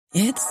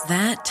It's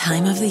that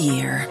time of the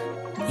year.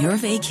 Your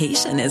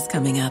vacation is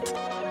coming up.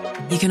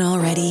 You can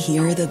already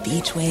hear the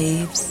beach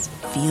waves,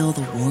 feel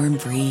the warm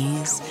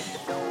breeze,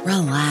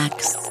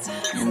 relax,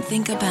 and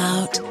think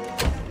about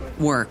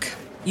work.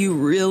 You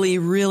really,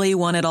 really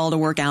want it all to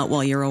work out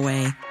while you're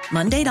away.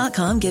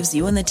 Monday.com gives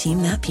you and the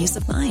team that peace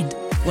of mind.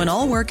 When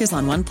all work is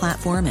on one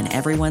platform and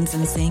everyone's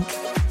in sync,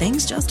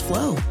 things just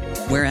flow.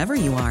 Wherever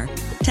you are,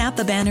 tap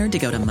the banner to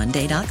go to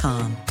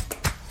Monday.com.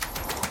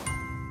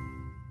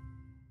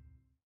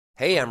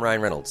 Hey, I'm Ryan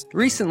Reynolds.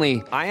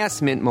 Recently, I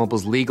asked Mint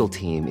Mobile's legal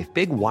team if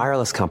big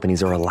wireless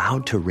companies are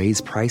allowed to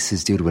raise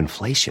prices due to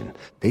inflation.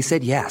 They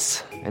said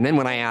yes. And then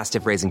when I asked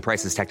if raising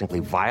prices technically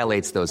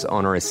violates those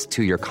onerous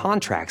two-year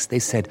contracts, they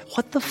said,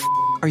 "What the f***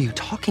 are you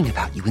talking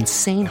about, you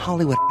insane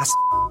Hollywood ass?"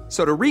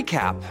 So to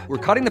recap, we're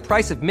cutting the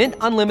price of Mint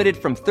Unlimited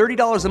from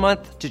 $30 a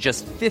month to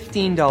just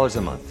 $15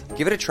 a month.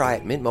 Give it a try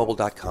at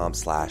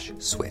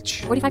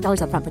mintmobile.com/switch.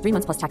 $45 up front for 3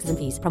 months plus taxes and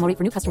fees. Promo rate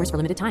for new customers for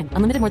limited time.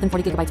 Unlimited more than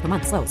 40 gigabytes per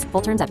month. Slows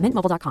full terms at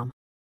mintmobile.com.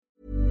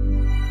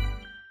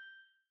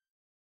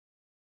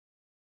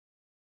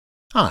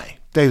 Hi,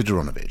 David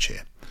Aronovich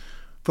here.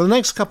 For the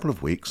next couple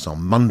of weeks,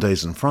 on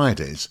Mondays and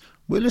Fridays,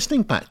 we're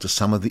listening back to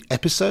some of the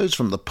episodes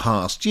from the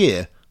past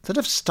year that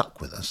have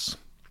stuck with us.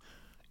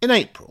 In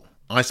April,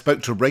 I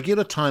spoke to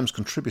regular Times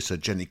contributor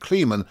Jenny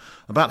Kleeman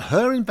about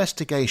her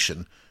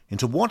investigation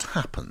into what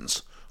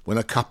happens when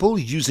a couple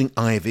using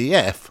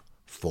IVF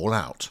fall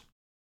out.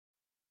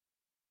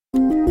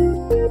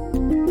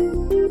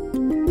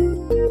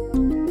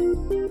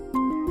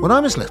 When I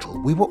was little,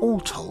 we were all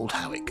told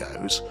how it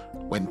goes.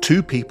 When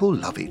two people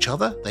love each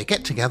other, they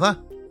get together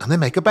and they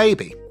make a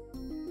baby.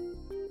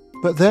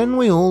 But then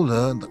we all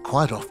learn that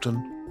quite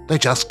often they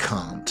just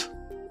can't,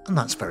 and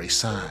that's very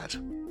sad.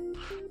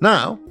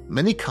 Now,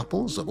 many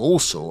couples of all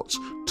sorts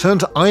turn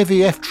to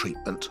IVF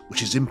treatment,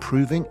 which is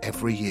improving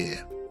every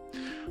year.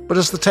 But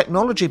as the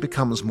technology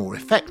becomes more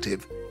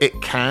effective, it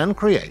can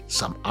create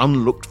some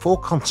unlooked-for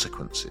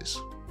consequences.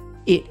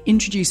 It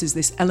introduces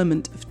this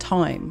element of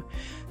time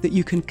that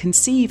you can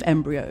conceive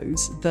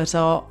embryos that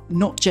are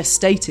not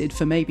gestated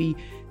for maybe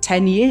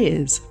 10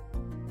 years.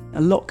 A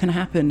lot can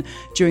happen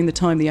during the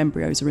time the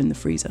embryos are in the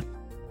freezer.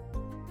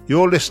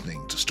 You're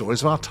listening to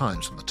Stories of Our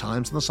Times from the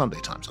Times and the Sunday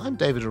Times. I'm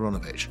David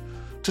Aronovich.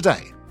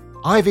 Today,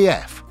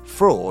 IVF,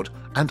 fraud,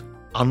 and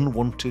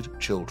unwanted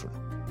children.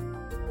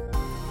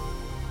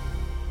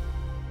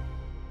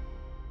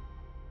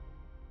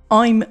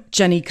 I'm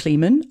Jenny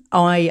Kleeman.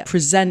 I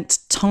present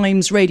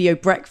Times Radio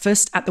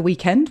Breakfast at the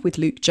weekend with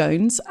Luke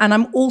Jones, and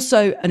I'm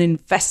also an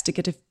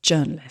investigative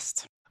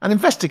journalist. And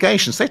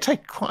investigations, they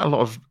take quite a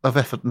lot of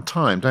effort and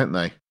time, don't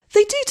they?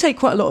 They do take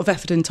quite a lot of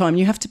effort and time.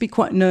 You have to be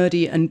quite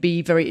nerdy and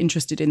be very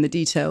interested in the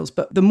details.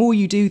 But the more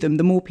you do them,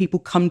 the more people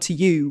come to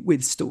you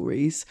with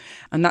stories.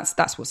 And that's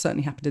what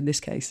certainly happened in this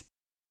case.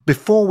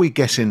 Before we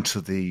get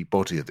into the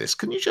body of this,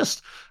 can you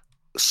just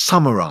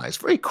summarise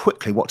very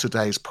quickly what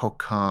today's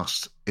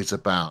podcast is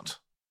about?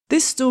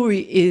 This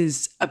story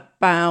is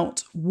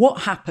about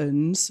what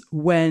happens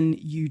when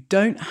you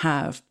don't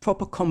have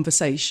proper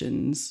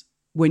conversations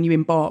when you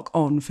embark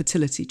on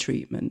fertility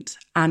treatment.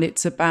 And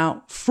it's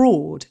about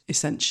fraud,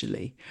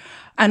 essentially.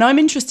 And I'm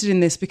interested in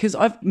this because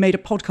I've made a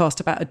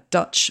podcast about a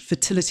Dutch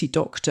fertility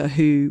doctor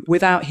who,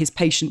 without his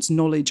patient's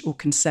knowledge or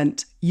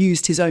consent,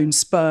 used his own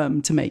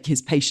sperm to make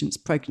his patients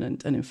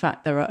pregnant. And in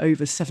fact, there are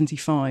over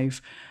 75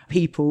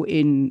 people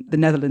in the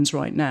Netherlands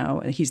right now,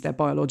 and he's their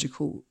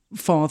biological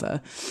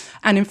father.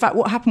 And in fact,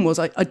 what happened was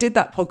I did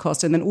that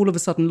podcast, and then all of a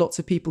sudden lots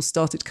of people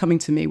started coming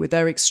to me with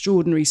their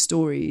extraordinary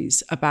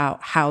stories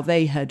about how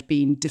they had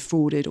been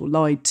defrauded or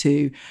lied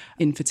to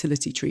in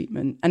fertility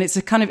treatment. And it's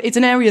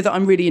an area that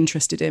I'm really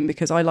interested in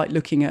because I like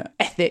looking at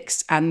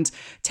ethics and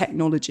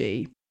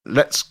technology.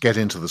 Let's get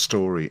into the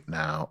story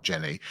now,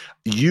 Jenny.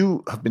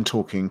 You have been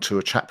talking to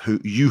a chap who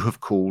you have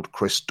called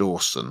Chris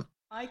Dawson.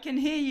 I can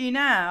hear you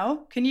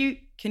now. Can you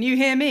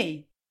hear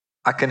me?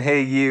 I can hear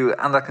you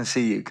and I can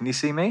see you. Can you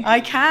see me?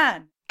 I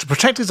can. To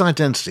protect his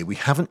identity, we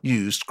haven't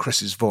used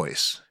Chris's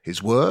voice.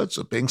 His words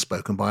are being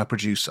spoken by a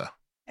producer.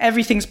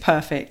 Everything's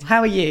perfect. How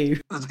are you?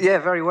 Yeah,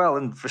 very well,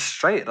 and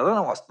frustrated. I don't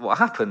know what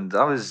happened.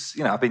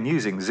 I've been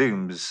using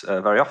Zooms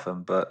very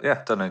often, but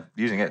don't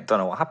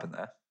know what happened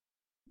there.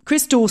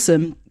 Chris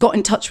Dawson got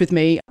in touch with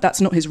me. That's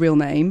not his real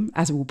name,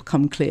 as it will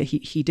become clear.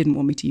 He didn't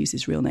want me to use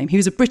his real name. He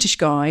was a British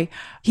guy.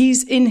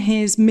 He's in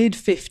his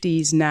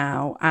mid-50s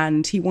now,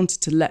 and he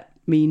wanted to let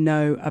me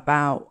know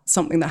about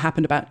something that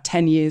happened about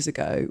 10 years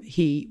ago.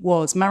 He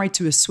was married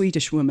to a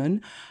Swedish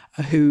woman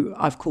who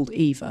I've called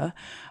Eva,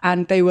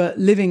 and they were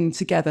living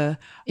together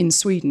in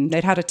Sweden.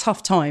 They'd had a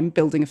tough time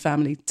building a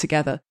family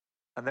together.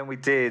 And then we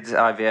did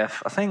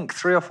IVF, I think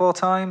 3 or 4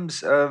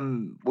 times.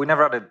 We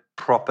never had a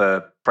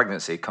proper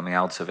pregnancy coming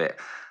out of it.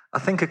 I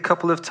think a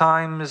couple of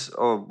times,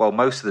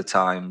 most of the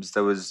times,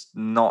 there was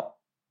not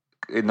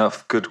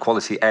enough good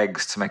quality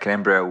eggs to make an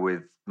embryo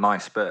with my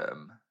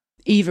sperm.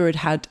 Eva had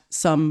had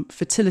some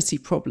fertility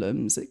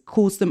problems that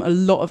caused them a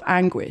lot of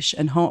anguish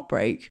and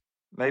heartbreak.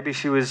 Maybe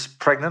she was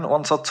pregnant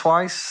once or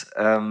twice.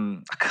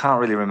 I can't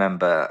really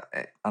remember.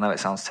 I know it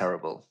sounds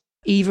terrible.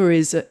 Eva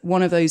is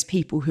one of those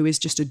people who is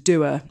just a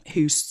doer,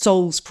 who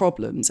solves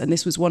problems. And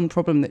this was one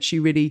problem that she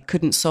really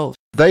couldn't solve.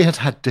 They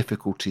had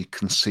difficulty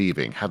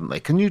conceiving, hadn't they?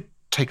 Can you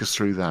take us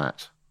through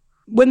that?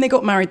 When they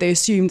got married, they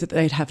assumed that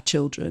they'd have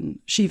children.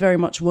 She very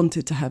much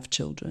wanted to have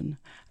children.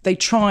 They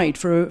tried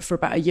for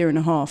about a year and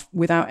a half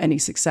without any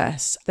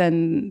success.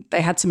 Then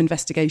they had some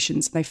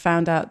investigations and they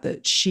found out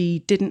that she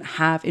didn't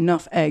have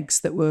enough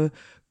eggs that were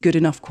good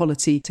enough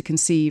quality to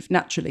conceive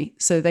naturally.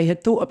 So they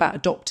had thought about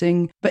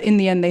adopting, but in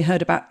the end they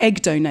heard about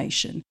egg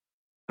donation.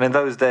 And in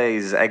those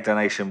days, egg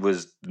donation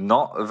was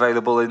not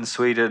available in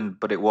Sweden,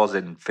 but it was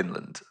in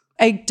Finland.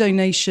 Egg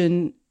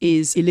donation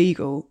is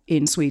illegal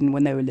in Sweden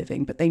when they were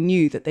living, but they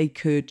knew that they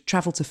could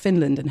travel to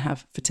Finland and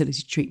have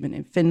fertility treatment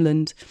in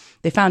Finland.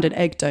 They found an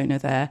egg donor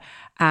there,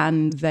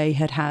 and they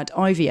had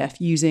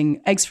IVF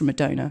using eggs from a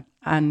donor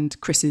and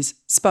Chris's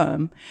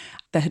sperm.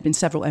 There had been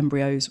several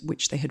embryos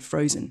which they had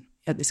frozen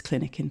at this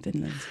clinic in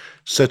Finland.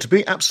 So to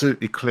be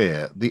absolutely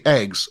clear, the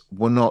eggs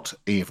were not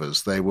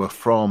Eva's. They were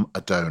from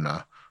a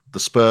donor. The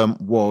sperm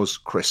was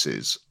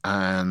Chris's,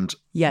 and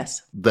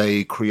yes,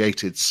 they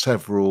created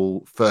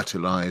several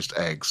fertilised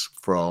eggs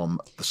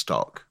from the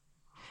stock.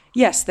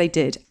 Yes, they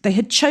did. They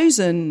had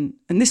chosen,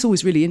 and this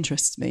always really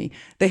interests me,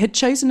 they had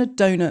chosen a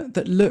donor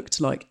that looked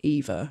like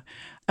Eva.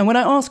 And when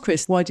I asked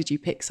Chris, why did you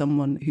pick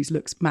someone whose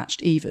looks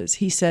matched Eva's,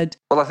 he said,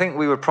 well, I think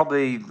we were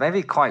probably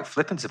maybe quite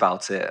flippant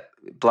about it,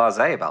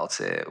 blasé about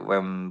it,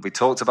 when we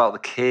talked about the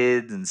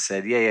kid and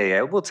said,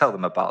 yeah, we'll tell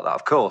them about that,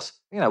 of course.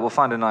 We'll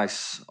find a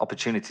nice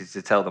opportunity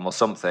to tell them or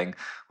something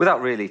without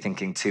really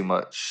thinking too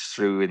much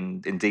through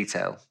in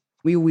detail.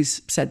 We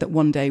always said that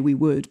one day we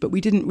would, but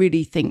we didn't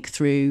really think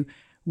through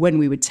when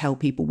we would tell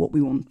people what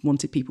we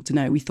wanted people to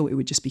know. We thought it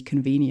would just be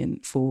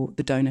convenient for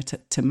the donor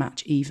to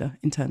match Eva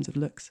in terms of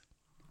looks.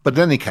 But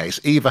in any case,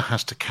 Eva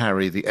has to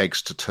carry the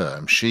eggs to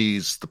term.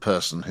 She's the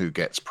person who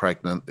gets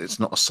pregnant. It's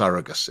not a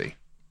surrogacy.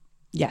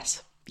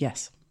 Yes.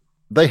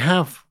 They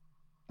have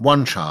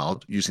one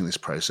child using this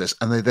process,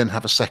 and they then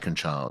have a second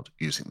child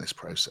using this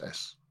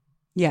process.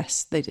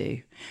 Yes, they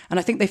do. And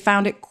I think they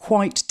found it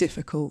quite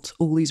difficult,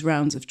 all these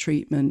rounds of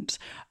treatment.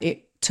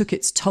 It took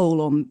its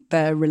toll on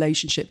their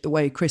relationship, the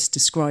way Chris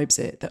describes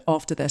it, that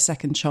after their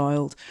second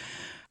child,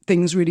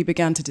 things really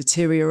began to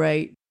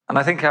deteriorate. And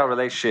I think our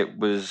relationship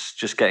was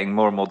just getting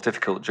more and more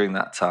difficult during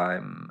that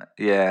time.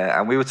 Yeah,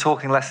 and we were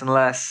talking less and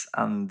less.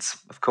 And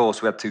of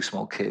course, we had two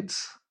small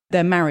kids.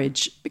 Their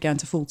marriage began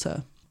to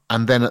falter.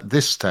 And then at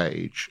this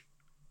stage,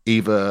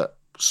 Eva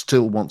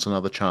still wants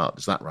another child.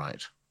 Is that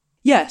right?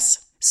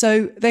 Yes.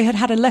 So they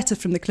had a letter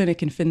from the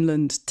clinic in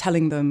Finland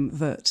telling them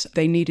that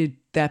they needed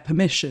their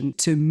permission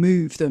to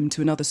move them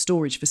to another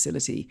storage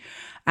facility.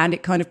 And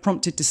it kind of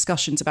prompted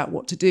discussions about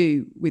what to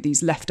do with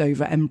these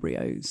leftover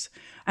embryos.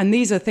 And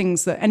these are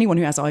things that anyone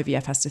who has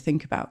IVF has to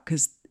think about,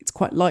 because it's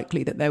quite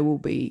likely that there will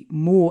be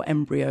more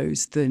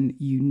embryos than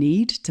you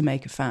need to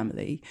make a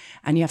family.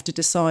 And you have to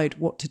decide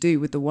what to do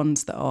with the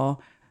ones that are,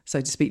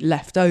 so to speak,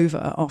 left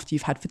over after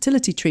you've had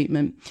fertility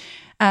treatment.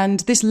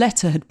 And this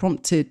letter had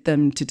prompted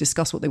them to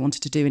discuss what they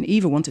wanted to do. And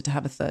Eva wanted to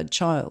have a third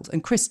child.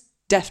 And Chris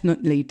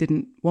definitely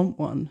didn't want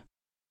one.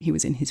 He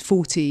was in his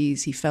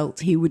 40s. He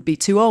felt he would be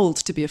too old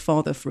to be a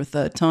father for a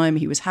third time.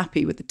 He was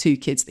happy with the two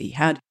kids that he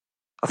had.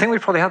 I think we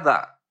probably had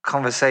that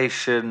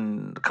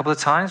conversation a couple of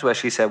times where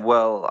she said,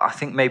 well, I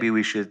think maybe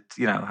we should,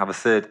 have a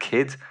third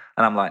kid.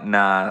 And I'm like,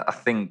 nah, I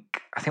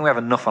think we have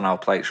enough on our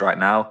plates right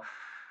now.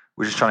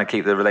 We're just trying to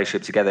keep the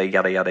relationship together,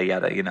 yada, yada,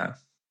 yada,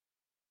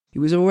 He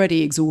was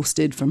already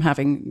exhausted from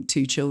having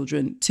two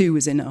children. 2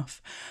 was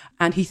enough.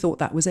 And he thought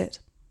that was it.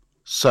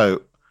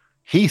 So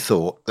he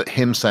thought that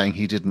him saying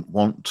he didn't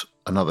want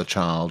another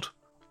child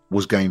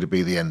was going to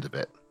be the end of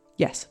it.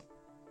 Yes.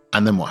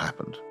 And then what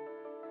happened?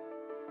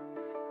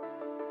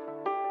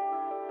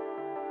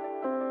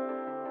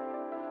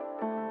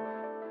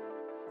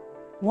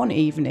 One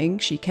evening,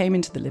 she came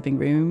into the living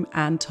room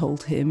and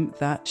told him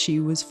that she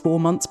was 4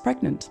 months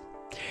pregnant.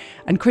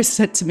 And Chris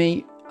said to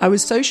me, I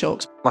was so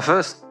shocked. My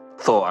first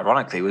thought,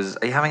 ironically, was,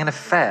 are you having an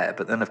affair?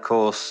 But then, of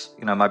course,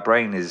 my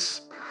brain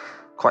is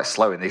quite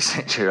slow in these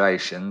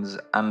situations.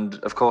 And,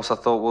 of course, I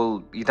thought,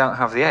 well, you don't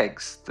have the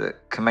eggs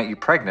that can make you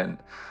pregnant.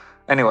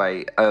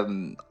 Anyway,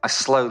 I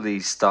slowly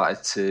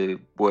started to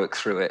work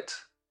through it.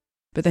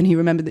 But then he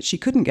remembered that she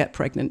couldn't get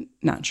pregnant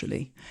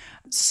naturally.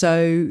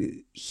 So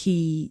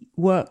he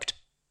worked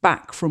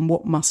back from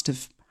what must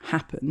have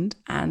happened,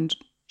 and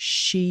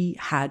she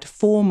had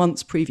 4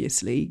 months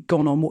previously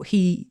gone on what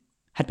he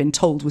had been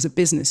told was a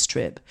business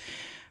trip.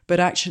 But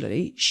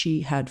actually,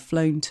 she had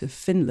flown to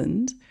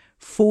Finland,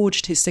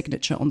 forged his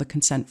signature on the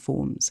consent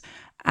forms,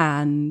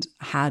 and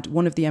had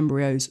one of the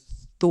embryos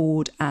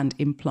thawed and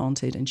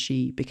implanted, and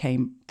she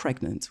became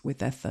pregnant with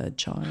their third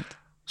child.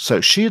 So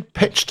she had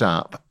pitched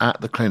up at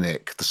the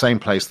clinic, the same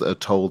place that had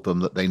told them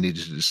that they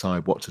needed to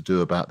decide what to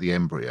do about the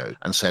embryo,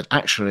 and said,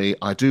 actually,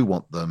 I do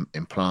want them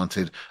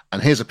implanted,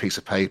 and here's a piece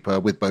of paper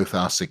with both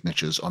our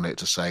signatures on it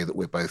to say that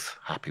we're both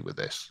happy with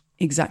this.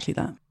 Exactly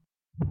that.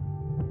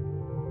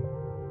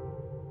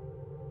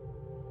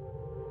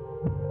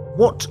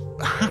 What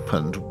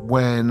happened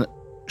when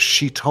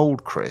she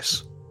told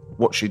Chris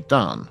what she'd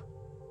done.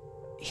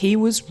 He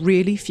was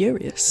really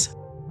furious.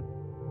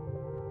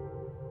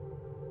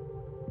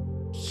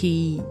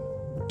 He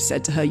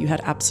said to her, "You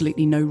had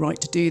absolutely no right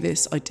to do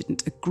this. I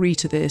didn't agree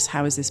to this.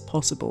 How is this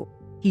possible?"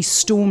 He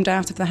stormed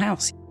out of the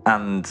house.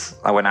 And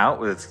I went out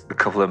with a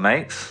couple of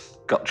mates,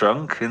 got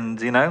drunk, and,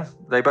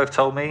 they both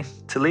told me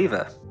to leave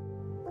her.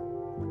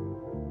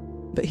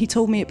 But he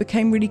told me it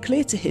became really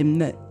clear to him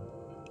that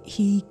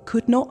he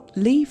could not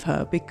leave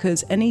her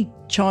because any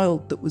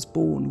child that was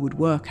born would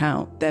work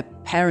out their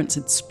parents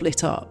had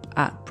split up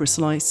at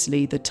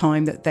precisely the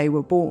time that they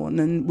were born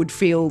and would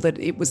feel that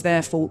it was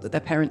their fault that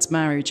their parents'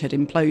 marriage had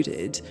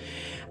imploded.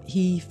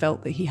 He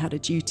felt that he had a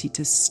duty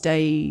to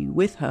stay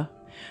with her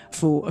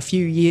for a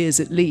few years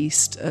at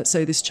least,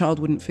 so this child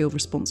wouldn't feel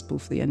responsible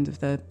for the end of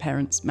their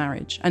parents'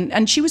 marriage.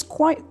 And she was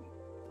quite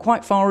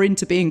far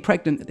into being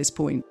pregnant at this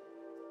point.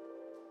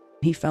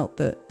 He felt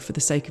that for the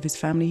sake of his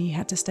family, he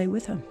had to stay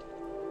with her.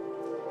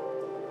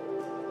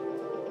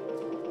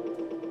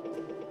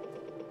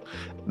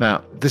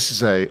 Now, this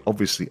is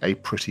obviously a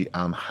pretty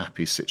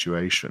unhappy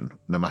situation,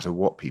 no matter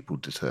what people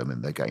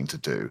determine they're going to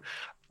do.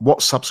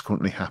 What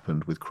subsequently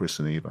happened with Chris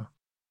and Eva?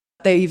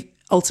 They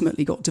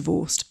ultimately got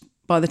divorced.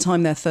 By the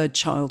time their third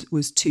child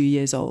was 2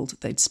 years old,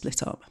 they'd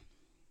split up.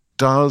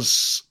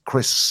 Does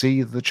Chris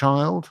see the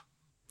child?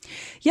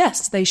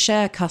 Yes, they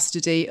share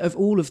custody of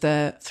all of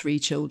their 3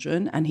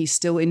 children, and he's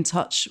still in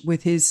touch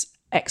with his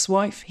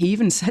ex-wife. He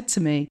even said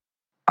to me,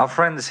 our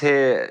friends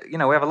here, we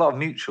have a lot of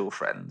mutual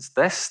friends.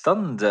 They're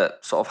stunned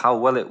at sort of how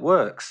well it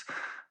works.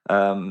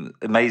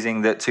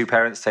 Amazing that 2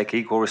 parents take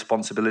equal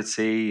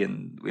responsibility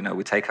and,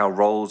 we take our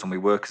roles and we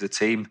work as a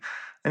team.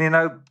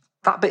 And,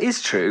 that bit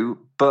is true,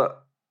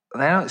 but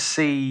they don't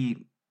see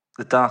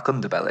the dark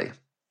underbelly.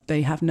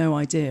 They have no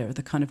idea of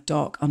the kind of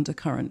dark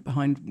undercurrent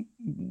behind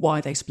why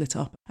they split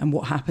up and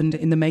what happened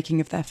in the making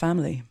of their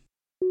family.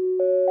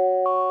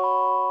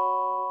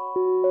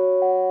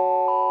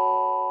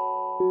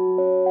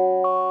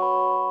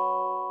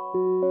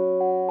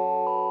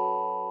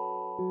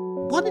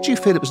 Why did you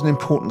feel it was an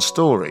important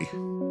story?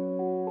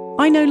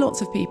 I know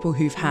lots of people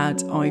who've had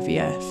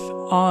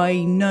IVF.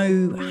 I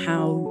know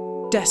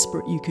how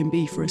desperate you can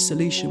be for a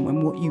solution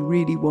when what you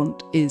really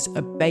want is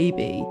a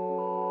baby.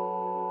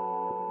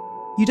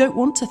 You don't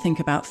want to think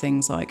about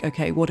things like,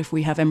 okay, what if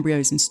we have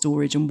embryos in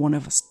storage and one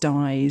of us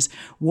dies?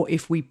 What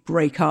if we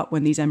break up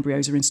when these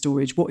embryos are in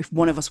storage? What if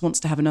one of us wants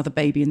to have another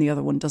baby and the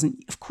other one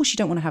doesn't? Of course, you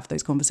don't want to have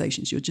those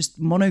conversations. You're just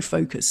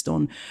mono-focused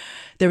on,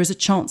 there is a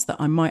chance that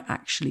I might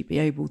actually be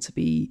able to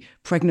be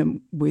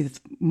pregnant with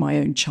my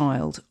own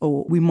child,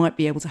 or we might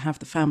be able to have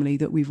the family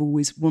that we've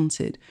always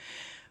wanted.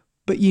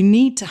 But you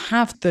need to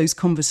have those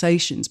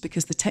conversations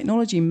because the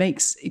technology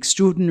makes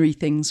extraordinary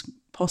things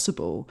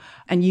possible,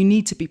 and you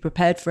need to be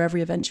prepared for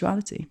every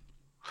eventuality.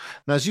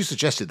 Now, as you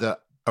suggested, there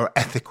are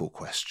ethical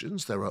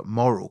questions, there are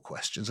moral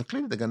questions, and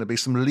clearly there are going to be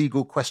some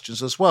legal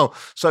questions as well.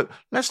 So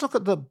let's look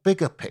at the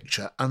bigger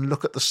picture and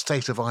look at the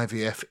state of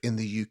IVF in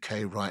the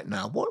UK right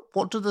now.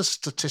 What do the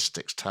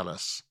statistics tell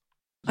us?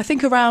 I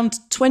think around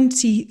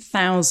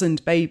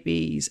 20,000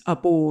 babies are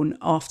born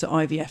after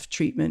IVF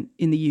treatment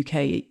in the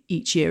UK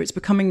each year. It's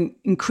becoming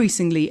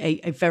increasingly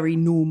a very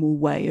normal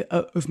way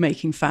of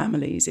making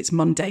families. It's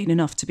mundane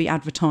enough to be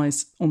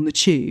advertised on the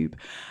tube.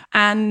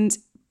 And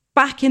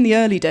back in the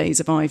early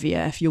days of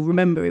IVF, you'll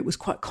remember it was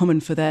quite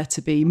common for there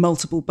to be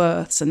multiple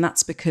births, and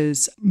that's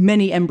because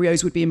many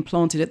embryos would be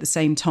implanted at the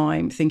same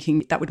time,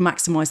 thinking that would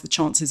maximise the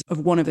chances of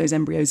one of those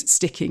embryos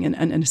sticking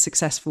and a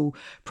successful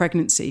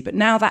pregnancy. But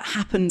now that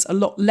happens a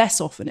lot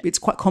less often. It's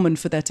quite common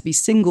for there to be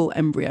single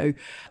embryo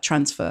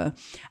transfer,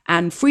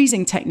 and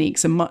freezing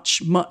techniques are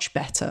much, much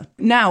better.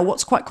 Now,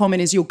 what's quite common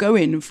is you'll go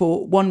in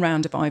for one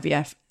round of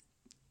IVF.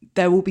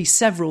 There will be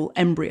several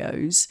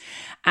embryos,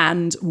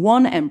 and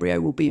one embryo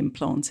will be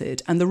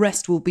implanted and the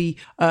rest will be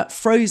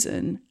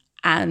frozen.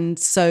 And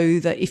so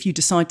that if you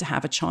decide to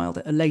have a child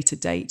at a later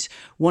date,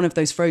 one of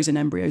those frozen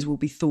embryos will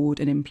be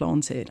thawed and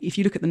implanted. If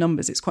you look at the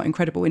numbers, it's quite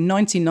incredible. In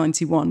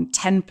 1991,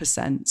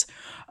 10%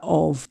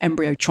 of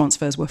embryo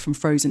transfers were from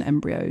frozen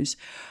embryos,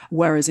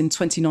 whereas in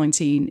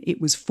 2019, it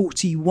was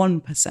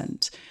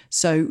 41%.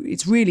 So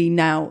it's really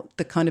now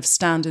the kind of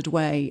standard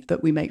way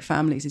that we make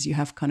families is you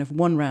have kind of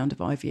one round of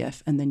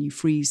IVF and then you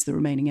freeze the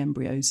remaining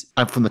embryos.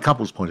 And from the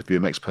couple's point of view,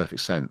 it makes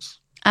perfect sense.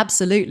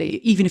 Absolutely.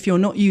 Even if you're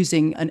not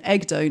using an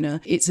egg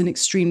donor, it's an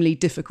extremely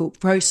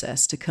difficult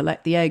process to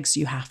collect the eggs.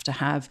 You have to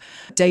have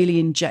daily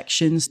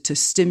injections to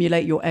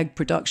stimulate your egg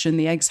production.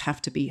 The eggs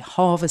have to be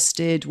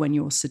harvested when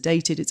you're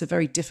sedated. It's a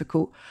very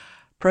difficult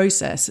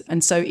process.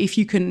 And so if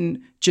you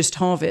can just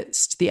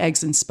harvest the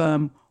eggs and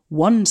sperm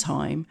one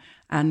time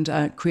and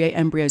create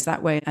embryos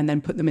that way and then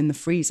put them in the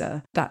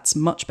freezer, that's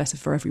much better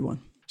for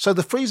everyone. So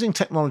the freezing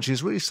technology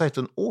has really saved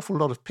an awful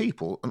lot of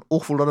people, an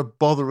awful lot of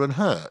bother and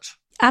hurt.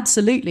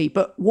 Absolutely.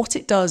 But what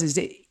it does is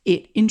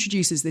it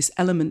introduces this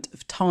element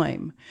of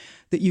time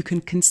that you can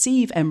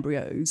conceive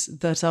embryos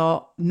that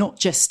are not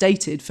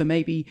gestated for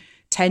maybe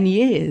 10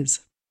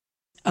 years.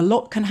 a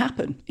lot can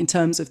happen in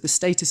terms of the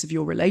status of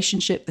your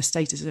relationship, the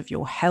status of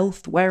your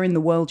health, where in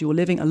the world you're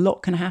living. A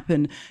lot can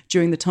happen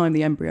during the time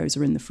the embryos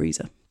are in the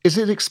freezer. Is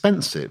it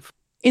expensive?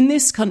 In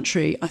this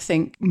country, I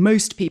think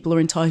most people are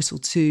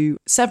entitled to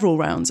several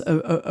rounds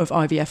of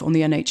IVF on the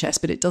NHS,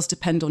 but it does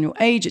depend on your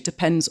age. It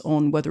depends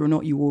on whether or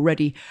not you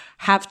already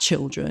have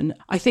children.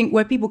 I think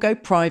where people go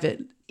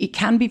private, it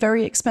can be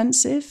very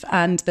expensive.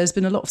 And there's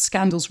been a lot of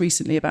scandals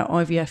recently about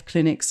IVF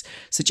clinics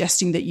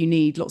suggesting that you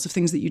need lots of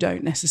things that you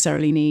don't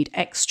necessarily need,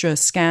 extra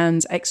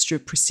scans, extra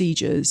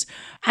procedures.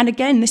 And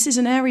again, this is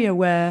an area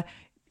where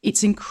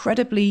it's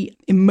incredibly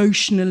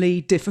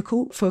emotionally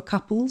difficult for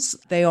couples.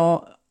 They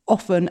are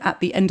often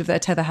at the end of their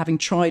tether, having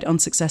tried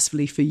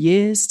unsuccessfully for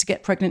years to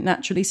get pregnant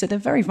naturally. So they're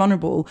very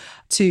vulnerable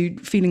to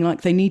feeling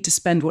like they need to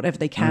spend whatever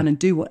they can and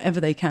do whatever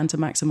they can to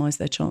maximise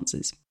their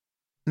chances.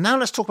 Now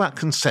let's talk about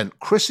consent.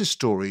 Chris's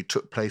story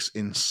took place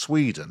in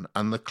Sweden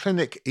and the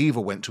clinic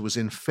Eva went to was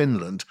in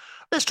Finland.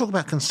 Let's talk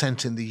about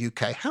consent in the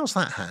UK. How's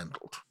that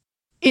handled?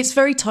 It's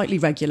very tightly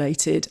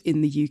regulated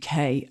in the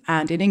UK,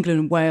 and in England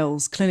and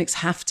Wales, clinics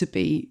have to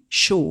be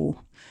sure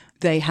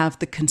they have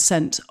the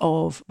consent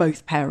of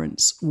both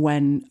parents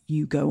when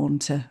you go on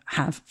to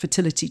have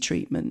fertility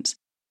treatment.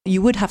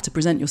 You would have to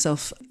present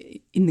yourself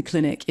in the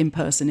clinic in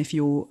person if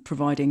you're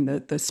providing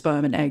the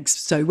sperm and eggs.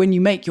 So when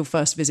you make your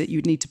first visit,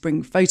 you'd need to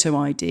bring photo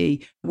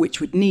ID, which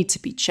would need to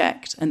be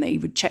checked, and they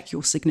would check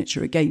your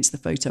signature against the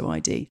photo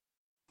ID.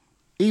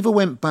 Eva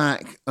went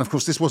back, of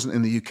course this wasn't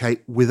in the UK,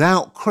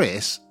 without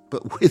Chris,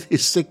 but with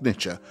his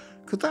signature.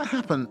 Could that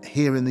happen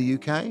here in the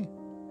UK?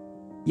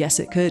 Yes,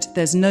 it could.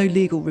 There's no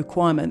legal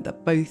requirement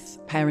that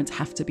both parents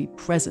have to be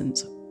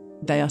present.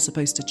 They are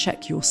supposed to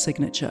check your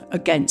signature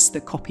against the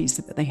copies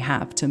that they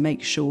have to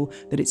make sure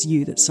that it's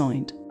you that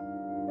signed.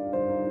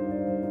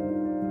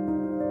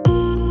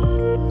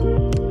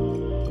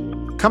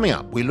 Coming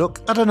up, we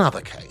look at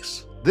another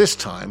case, this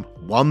time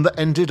one that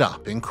ended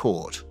up in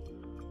court.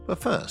 But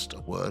first, a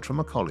word from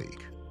a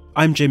colleague.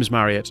 I'm James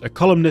Marriott, a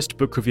columnist,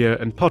 book reviewer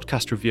and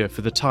podcast reviewer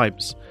for The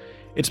Times.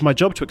 It's my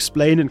job to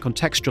explain and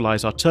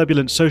contextualise our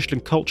turbulent social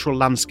and cultural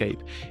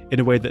landscape in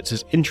a way that's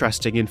as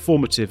interesting,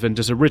 informative and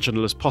as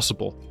original as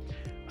possible.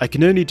 I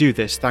can only do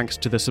this thanks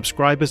to the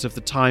subscribers of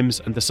The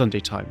Times and The Sunday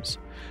Times.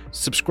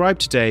 Subscribe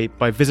today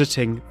by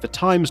visiting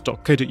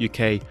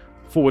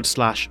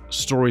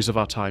thetimes.co.uk/stories of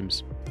our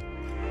times.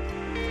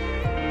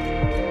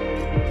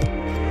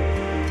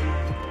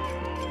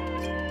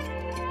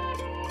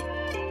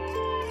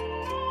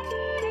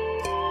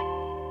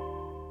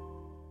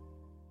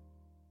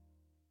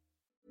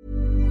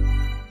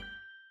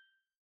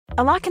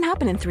 A lot can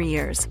happen in 3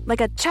 years,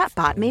 like a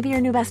chatbot may be your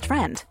new best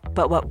friend.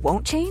 But what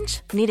won't change?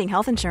 Needing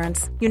health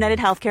insurance. United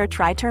Healthcare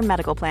Tri-Term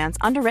Medical Plans,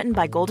 underwritten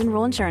by Golden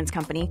Rule Insurance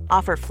Company,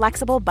 offer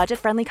flexible,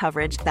 budget-friendly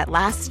coverage that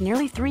lasts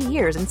nearly 3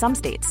 years in some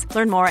states.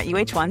 Learn more at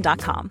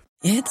uh1.com.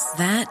 It's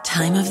that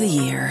time of the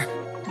year.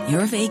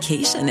 Your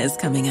vacation is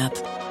coming up.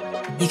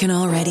 You can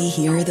already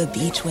hear the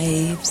beach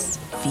waves,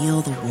 feel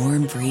the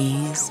warm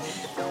breeze,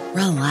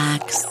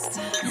 relax,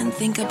 and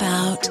think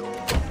about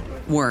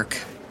work.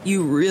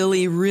 You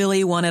really,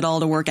 really want it all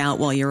to work out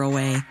while you're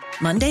away.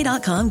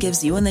 Monday.com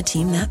gives you and the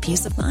team that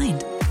peace of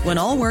mind. When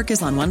all work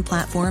is on one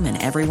platform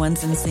and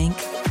everyone's in sync,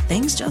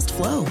 things just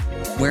flow.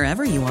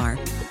 Wherever you are,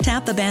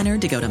 tap the banner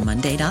to go to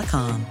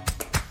Monday.com.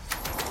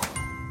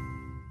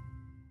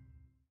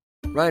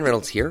 Ryan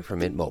Reynolds here from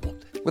Mint Mobile.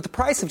 With the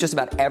price of just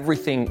about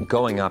everything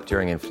going up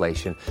during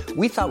inflation,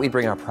 we thought we'd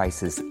bring our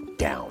prices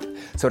down.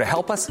 So to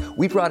help us,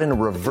 we brought in a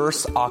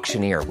reverse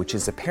auctioneer, which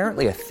is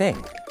apparently a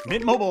thing.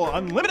 Mint Mobile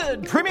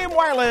Unlimited Premium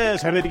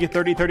Wireless. How to get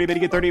 30, 30, bit to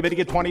get 30, bit to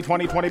get 20,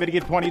 20, 20, bit to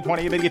get 20,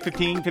 20, bit to get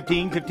 15,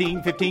 15,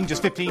 15, 15,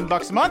 just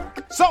 $15 a month?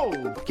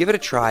 Sold! Give it a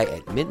try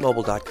at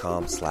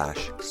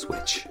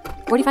mintmobile.com/switch.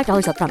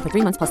 $45 up front for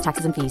 3 months plus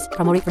taxes and fees.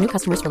 Promo rate for new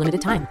customers for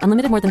limited time.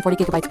 Unlimited more than 40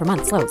 gigabytes per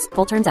month. Slows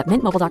full terms at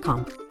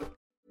mintmobile.com.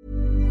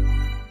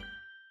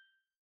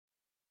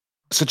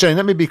 So, Jane,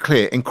 let me be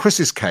clear. In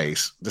Chris's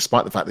case,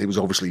 despite the fact that he was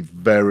obviously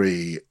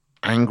very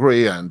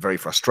angry and very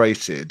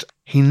frustrated,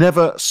 he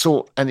never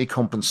sought any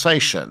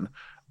compensation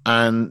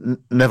and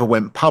never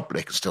went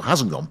public, still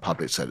hasn't gone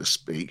public, so to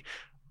speak,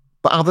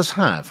 but others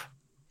have.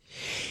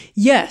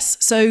 Yes,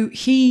 so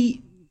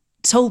he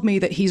told me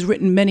that he's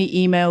written many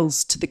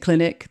emails to the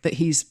clinic that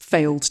he's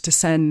failed to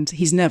send.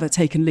 He's never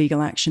taken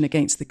legal action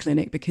against the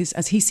clinic because,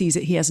 as he sees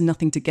it, he has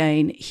nothing to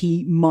gain.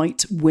 He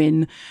might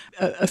win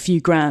a few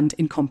grand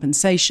in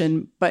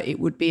compensation, but it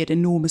would be at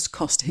enormous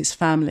cost to his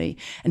family.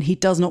 And he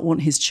does not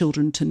want his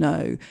children to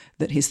know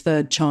that his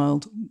third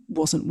child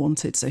wasn't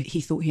wanted, so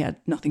he thought he had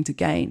nothing to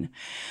gain.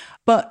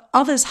 But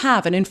others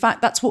have. And in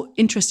fact, that's what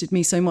interested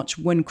me so much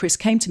when Chris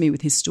came to me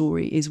with his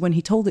story, is when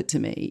he told it to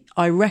me,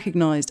 I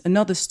recognised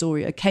another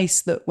story, a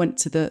case that went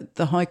to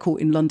the High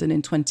Court in London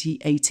in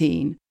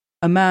 2018.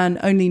 A man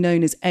only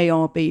known as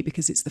ARB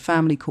because it's the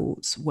family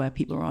courts where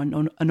people are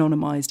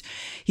anonymised.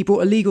 He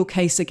brought a legal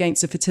case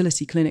against a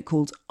fertility clinic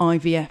called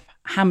IVF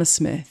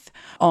Hammersmith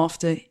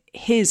after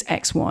his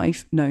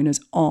ex-wife, known as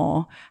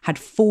R, had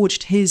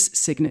forged his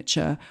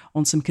signature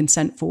on some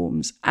consent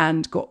forms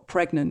and got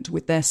pregnant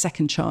with their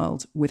second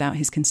child without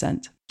his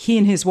consent. He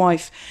and his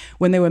wife,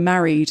 when they were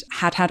married,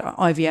 had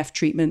IVF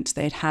treatment.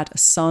 They had had a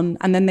son,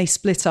 and then they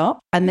split up.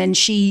 And then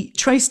she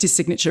traced his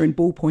signature in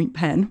ballpoint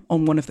pen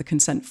on one of the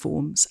consent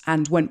forms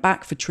and went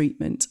back for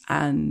treatment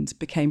and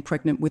became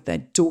pregnant with their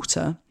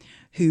daughter,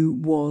 who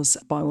was,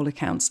 by all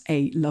accounts,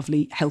 a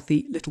lovely,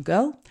 healthy little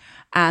girl.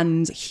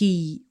 And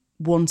he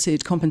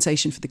wanted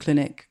compensation for the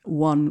clinic,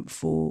 one,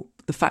 for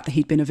the fact that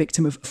he'd been a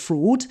victim of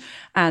fraud,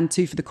 and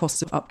two, for the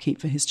costs of upkeep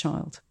for his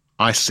child.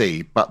 I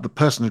see, but the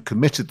person who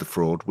committed the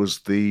fraud was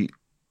the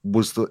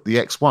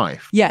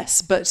ex-wife.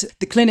 Yes, but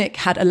the clinic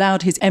had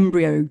allowed his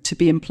embryo to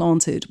be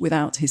implanted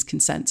without his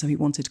consent, so he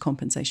wanted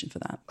compensation for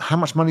that. How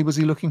much money was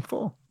he looking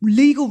for?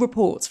 Legal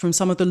reports from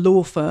some of the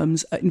law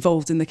firms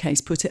involved in the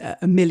case put it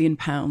at £1 million.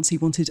 He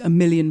wanted £1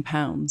 million.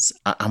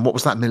 And what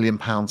was that £1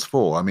 million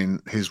for? I mean,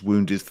 his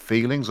wounded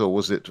feelings, or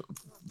was it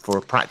for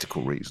a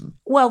practical reason?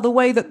 Well, the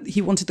way that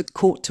he wanted the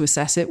court to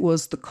assess it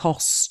was the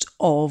cost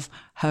of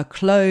her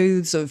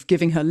clothes, of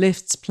giving her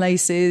lifts,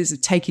 places,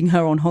 of taking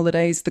her on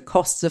holidays, the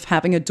costs of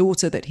having a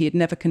daughter that he had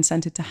never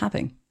consented to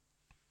having.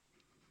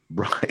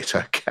 Right,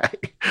 okay.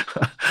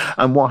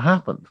 And what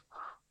happened?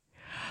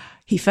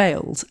 He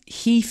failed.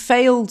 He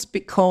failed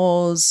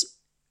because,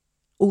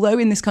 although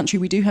in this country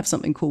we do have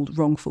something called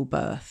wrongful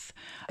birth,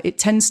 it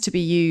tends to be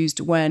used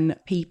when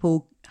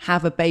people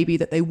have a baby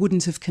that they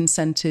wouldn't have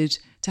consented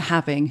to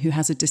having who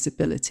has a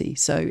disability.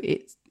 So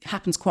it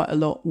happens quite a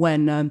lot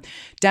when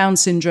Down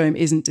syndrome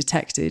isn't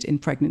detected in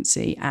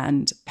pregnancy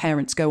and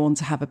parents go on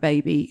to have a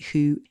baby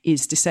who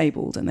is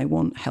disabled and they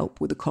want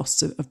help with the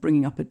costs of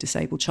bringing up a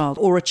disabled child,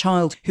 or a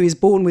child who is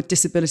born with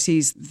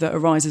disabilities that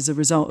arise as a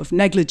result of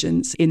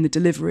negligence in the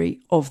delivery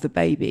of the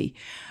baby.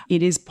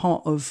 It is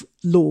part of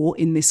law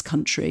in this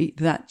country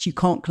that you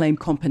can't claim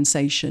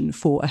compensation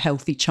for a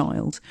healthy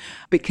child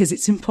because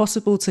it's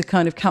impossible to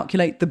kind of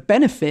calculate the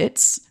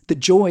benefits, the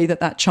joy that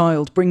that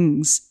child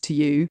brings to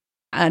you,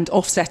 and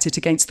offset it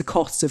against the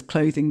costs of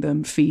clothing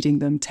them, feeding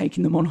them,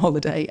 taking them on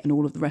holiday, and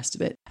all of the rest of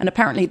it. And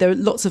apparently there are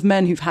lots of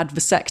men who've had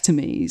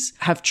vasectomies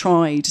have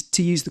tried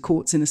to use the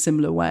courts in a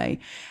similar way,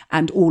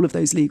 and all of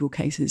those legal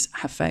cases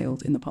have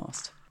failed in the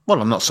past.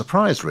 Well, I'm not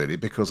surprised, really,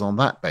 because on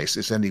that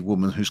basis, any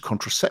woman whose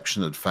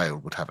contraception had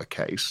failed would have a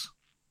case.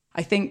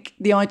 I think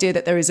the idea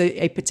that there is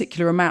a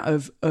particular amount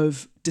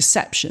of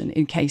deception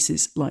in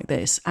cases like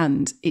this,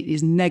 and it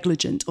is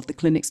negligent of the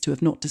clinics to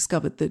have not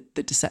discovered the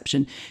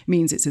deception,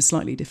 means it's a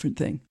slightly different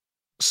thing.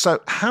 So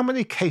how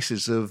many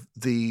cases of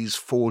these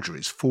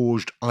forgeries,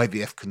 forged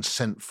IVF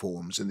consent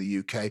forms in the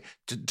UK,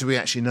 do we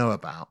actually know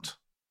about?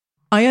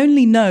 I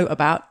only know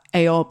about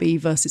ARB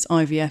versus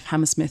IVF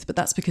Hammersmith, but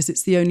that's because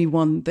it's the only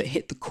one that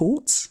hit the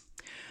courts.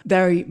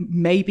 There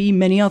may be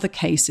many other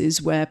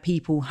cases where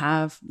people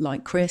have,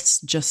 like Chris,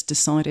 just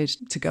decided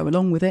to go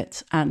along with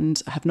it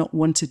and have not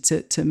wanted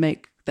to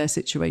make their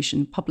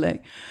situation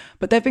public.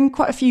 But there have been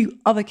quite a few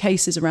other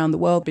cases around the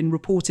world been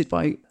reported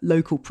by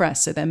local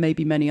press, so there may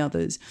be many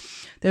others.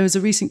 There was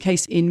a recent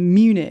case in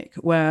Munich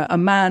where a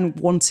man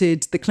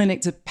wanted the clinic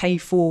to pay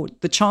for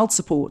the child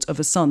support of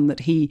a son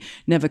that he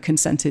never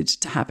consented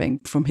to having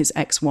from his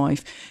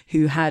ex-wife,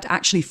 who had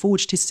actually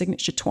forged his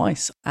signature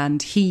twice,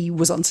 and he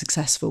was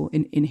unsuccessful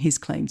in his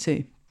claim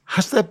too.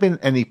 Has there been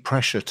any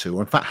pressure to,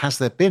 or in fact, has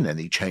there been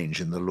any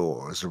change in the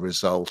law as a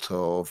result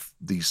of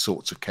these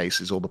sorts of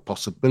cases or the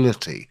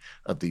possibility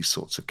of these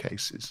sorts of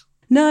cases?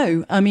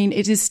 No, I mean,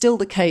 it is still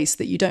the case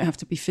that you don't have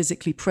to be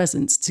physically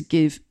present to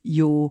give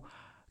your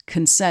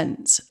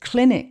consent.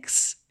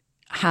 Clinics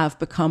have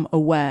become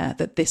aware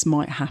that this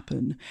might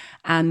happen,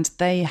 and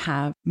they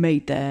have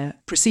made their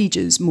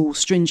procedures more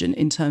stringent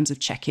in terms of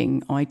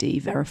checking ID,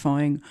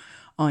 verifying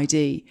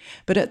ID.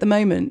 But at the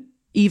moment,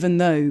 even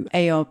though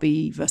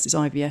ARB versus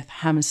IVF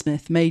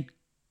Hammersmith made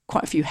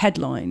quite a few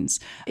headlines,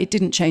 it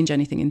didn't change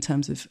anything in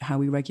terms of how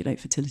we regulate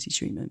fertility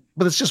treatment.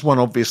 But there's just one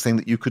obvious thing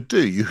that you could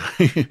do.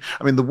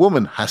 I mean, the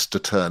woman has to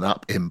turn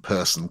up in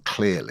person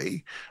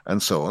clearly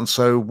and so on.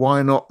 So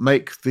why not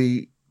make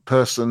the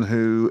person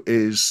who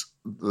is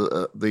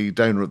the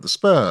donor of the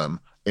sperm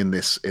in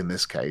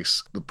this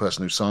case, the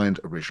person who signed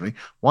originally,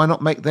 why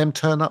not make them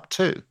turn up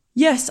too?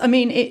 Yes, I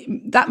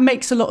mean, that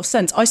makes a lot of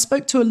sense. I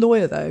spoke to a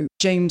lawyer, though,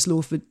 James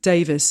Lawford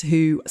Davis,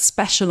 who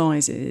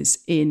specialises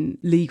in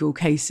legal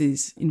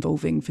cases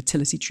involving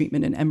fertility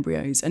treatment and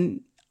embryos.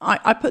 And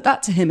I put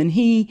that to him, and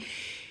he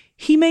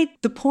made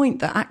the point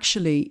that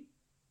actually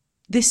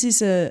this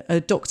is a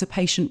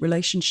doctor-patient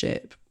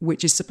relationship,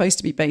 which is supposed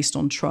to be based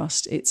on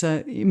trust. It's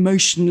an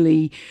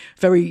emotionally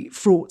very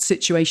fraught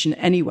situation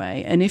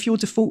anyway. And if your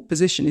default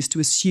position is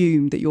to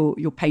assume that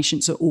your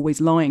patients are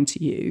always lying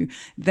to you,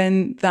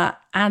 then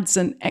that adds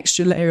an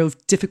extra layer of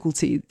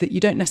difficulty that you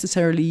don't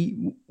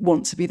necessarily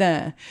want to be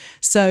there.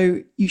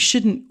 So you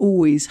shouldn't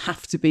always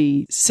have to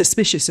be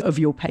suspicious of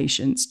your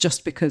patients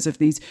just because of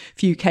these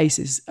few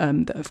cases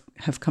that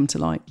have come to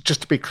light.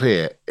 Just to be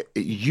clear,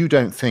 you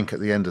don't think at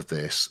the end of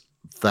this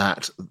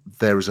that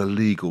there is a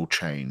legal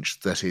change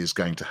that is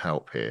going to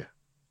help here?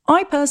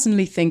 I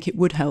personally think it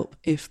would help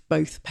if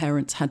both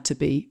parents had to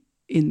be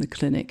in the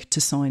clinic to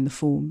sign the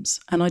forms.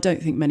 And I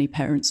don't think many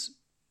parents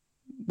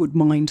would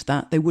mind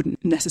that. They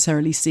wouldn't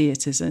necessarily see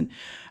it as an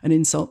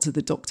insult to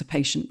the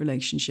doctor-patient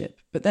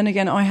relationship. But then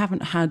again, I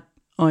haven't had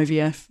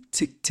IVF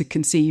to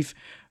conceive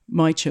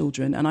my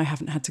children, and I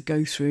haven't had to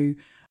go through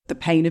the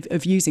pain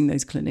of using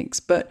those clinics.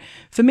 But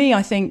for me,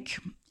 I think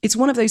it's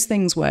one of those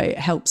things where it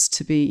helps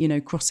to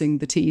be, crossing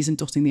the T's and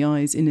dotting the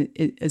I's in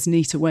as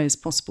neat a way as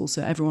possible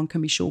so everyone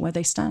can be sure where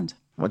they stand.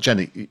 Well,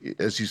 Jenny,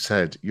 as you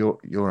said,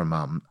 you're a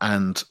mum,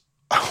 and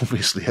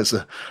obviously as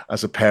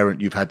a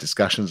parent, you've had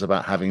discussions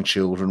about having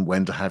children,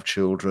 when to have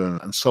children,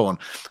 and so on.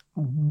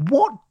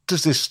 What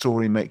does this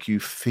story make you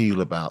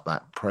feel about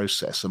that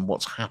process and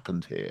what's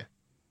happened here?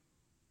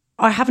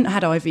 I haven't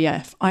had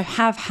IVF. I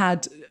have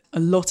had a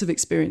lot of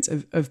experience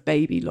of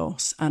baby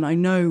loss, and I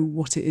know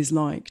what it is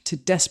like to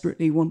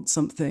desperately want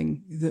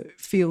something that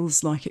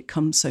feels like it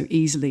comes so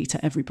easily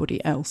to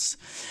everybody else.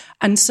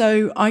 And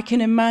so I can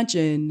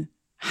imagine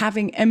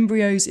having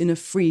embryos in a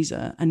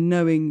freezer and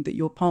knowing that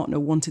your partner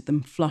wanted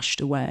them flushed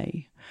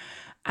away,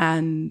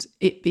 and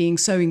it being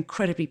so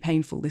incredibly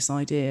painful, this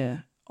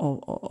idea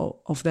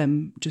of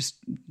them just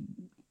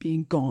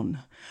being gone.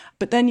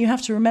 But then you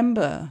have to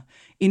remember,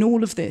 in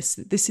all of this,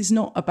 this is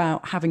not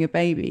about having a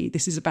baby.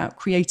 This is about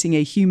creating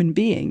a human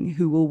being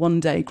who will one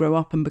day grow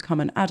up and become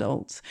an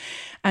adult.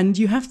 And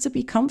you have to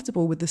be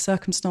comfortable with the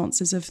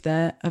circumstances of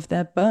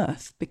their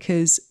birth,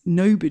 because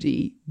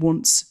nobody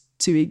wants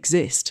to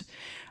exist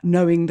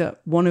knowing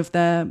that one of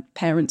their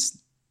parents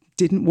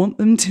didn't want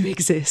them to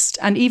exist.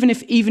 And even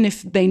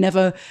if they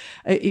never,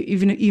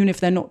 even if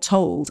they're not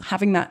told,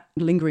 having that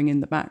lingering in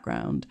the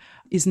background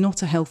is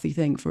not a healthy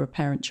thing for a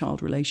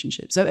parent-child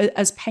relationship. So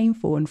as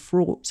painful and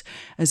fraught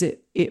as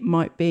it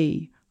might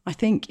be, I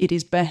think it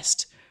is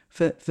best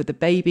for the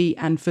baby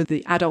and for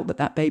the adult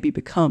that baby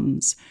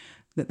becomes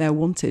that they're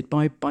wanted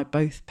by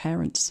both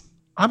parents.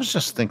 I was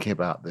just thinking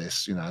about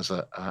this, as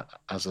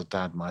a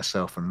dad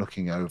myself, and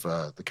looking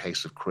over the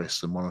case of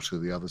Chris and one or two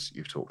of the others that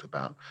you've talked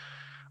about.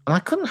 And I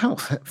couldn't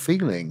help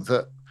feeling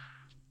that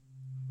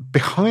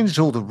behind it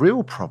all, the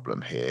real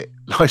problem here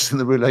lies in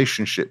the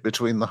relationship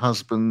between the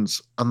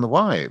husbands and the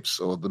wives,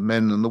 or the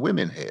men and the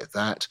women here,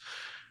 that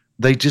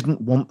they didn't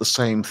want the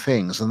same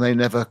things and they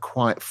never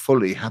quite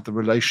fully had the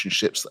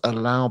relationships that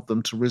allowed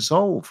them to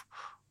resolve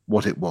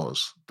what it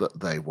was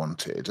that they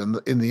wanted. And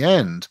in the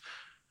end,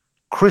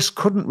 Chris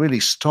couldn't really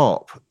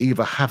stop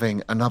Eva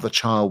having another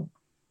child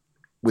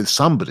with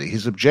somebody.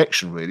 His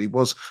objection really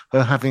was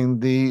her having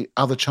the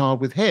other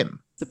child with him.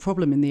 The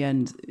problem in the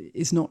end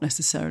is not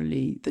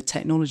necessarily the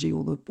technology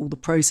or the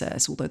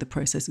process, although the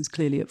process was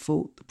clearly at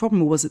fault. The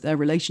problem was that their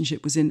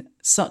relationship was in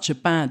such a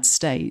bad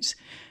state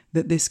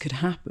that this could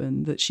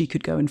happen, that she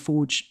could go and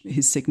forge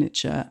his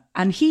signature.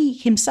 And he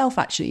himself,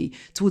 actually,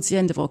 towards the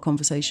end of our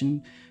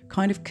conversation,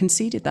 kind of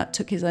conceded that,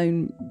 took his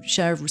own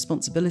share of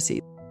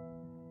responsibility.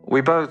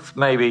 We both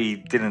maybe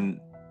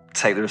didn't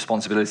take the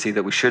responsibility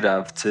that we should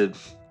have to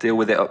deal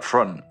with it up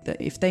front.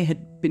 That if they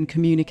had been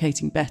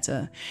communicating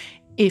better,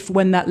 if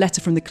when that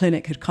letter from the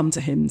clinic had come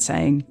to him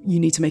saying, you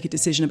need to make a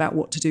decision about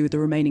what to do with the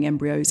remaining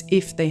embryos,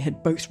 if they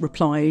had both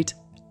replied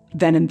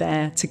then and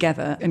there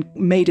together and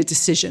made a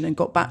decision and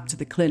got back to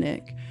the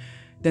clinic,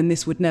 then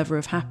this would never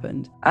have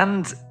happened.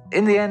 And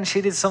in the end,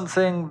 she did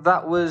something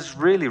that was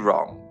really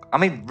wrong. I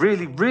mean,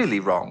 really,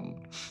 really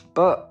wrong.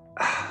 But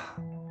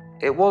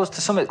it was,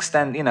 to some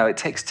extent, it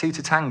takes two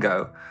to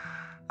tango.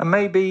 And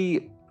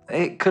maybe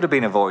it could have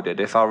been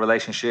avoided if our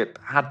relationship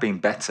had been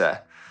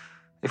better,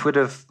 if we'd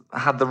have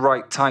had the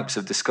right types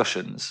of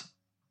discussions.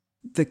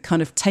 The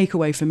kind of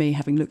takeaway for me,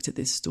 having looked at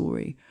this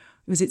story,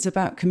 was it's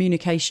about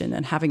communication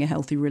and having a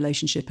healthy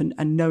relationship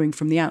and knowing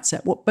from the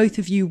outset what both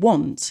of you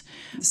want,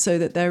 so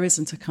that there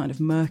isn't a kind of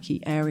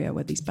murky area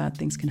where these bad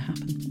things can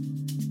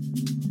happen.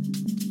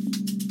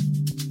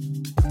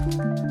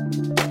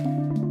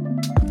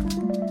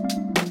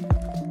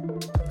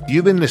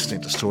 You've been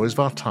listening to Stories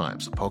of Our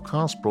Times, a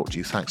podcast brought to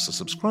you thanks to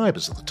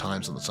subscribers of The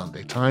Times and The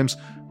Sunday Times,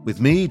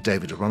 with me,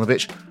 David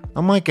Aronovich,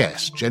 and my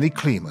guest, Jenny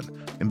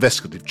Kleeman,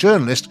 investigative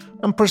journalist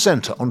and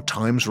presenter on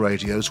Times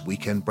Radio's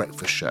Weekend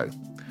Breakfast Show.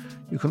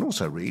 You can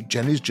also read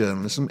Jenny's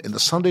journalism in the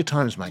Sunday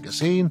Times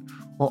magazine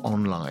or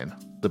online.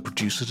 The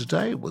producer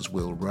today was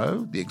Will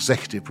Rowe. The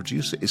executive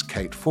producer is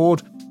Kate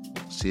Ford.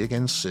 See you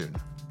again soon.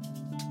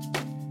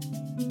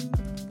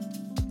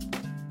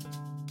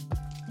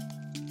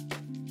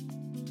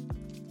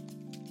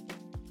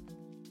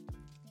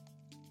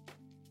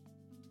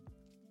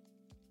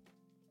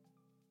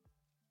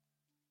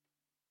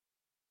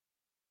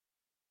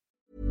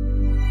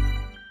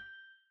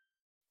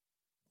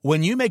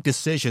 When you make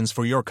decisions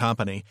for your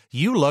company,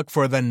 you look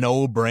for the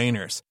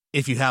no-brainers.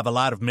 If you have a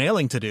lot of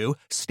mailing to do,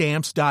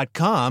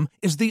 Stamps.com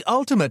is the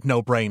ultimate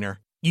no-brainer.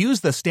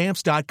 Use the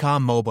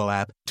Stamps.com mobile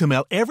app to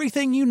mail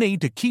everything you need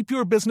to keep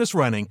your business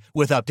running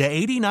with up to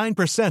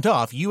 89%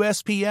 off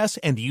USPS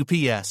and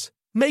UPS.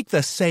 Make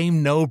the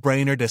same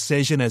no-brainer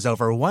decision as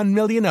over 1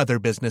 million other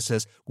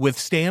businesses with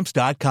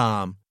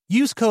Stamps.com.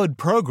 Use code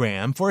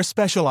PROGRAM for a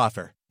special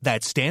offer.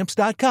 That's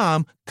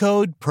Stamps.com,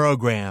 code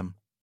PROGRAM.